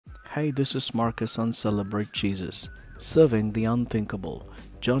Hey, this is Marcus on Celebrate Jesus, serving the unthinkable.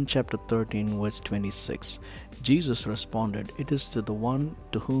 John chapter 13, verse 26. Jesus responded, "It is to the one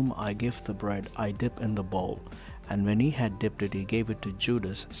to whom I give the bread I dip in the bowl." And when he had dipped it, he gave it to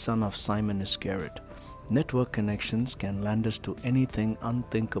Judas, son of Simon Iscariot. Network connections can land us to anything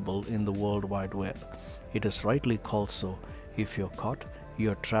unthinkable in the World Wide Web. It is rightly called so. If you're caught,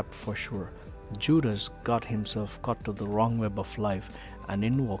 you're trapped for sure. Judas got himself caught to the wrong web of life and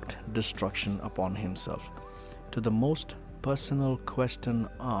invoked destruction upon himself. To the most personal question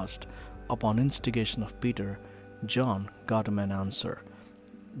asked upon instigation of Peter, John got him an answer.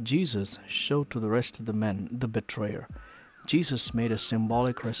 Jesus showed to the rest of the men the betrayer. Jesus made a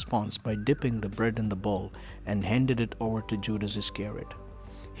symbolic response by dipping the bread in the bowl and handed it over to Judas Iscariot.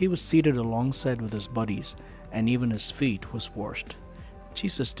 He was seated alongside with his buddies, and even his feet was washed.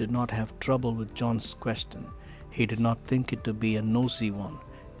 Jesus did not have trouble with John's question. He did not think it to be a nosy one.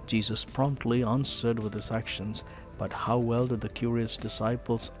 Jesus promptly answered with his actions, but how well did the curious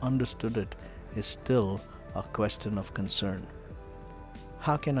disciples understood it is still a question of concern.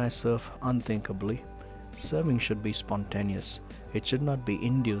 How can I serve unthinkably? Serving should be spontaneous. It should not be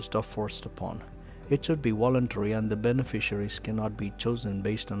induced or forced upon. It should be voluntary, and the beneficiaries cannot be chosen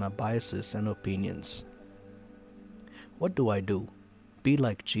based on our biases and opinions. What do I do? Be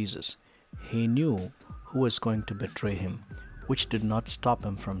like Jesus. He knew who was going to betray him, which did not stop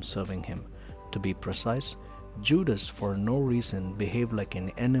him from serving him. To be precise, Judas for no reason behaved like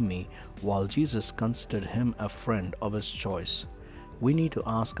an enemy while Jesus considered him a friend of his choice. We need to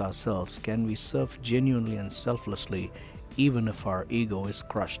ask ourselves, can we serve genuinely and selflessly even if our ego is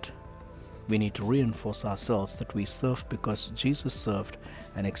crushed? We need to reinforce ourselves that we serve because Jesus served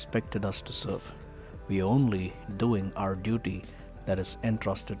and expected us to serve. We are only doing our duty that is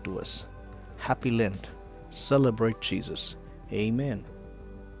entrusted to us. Happy Lent. Celebrate Jesus. Amen.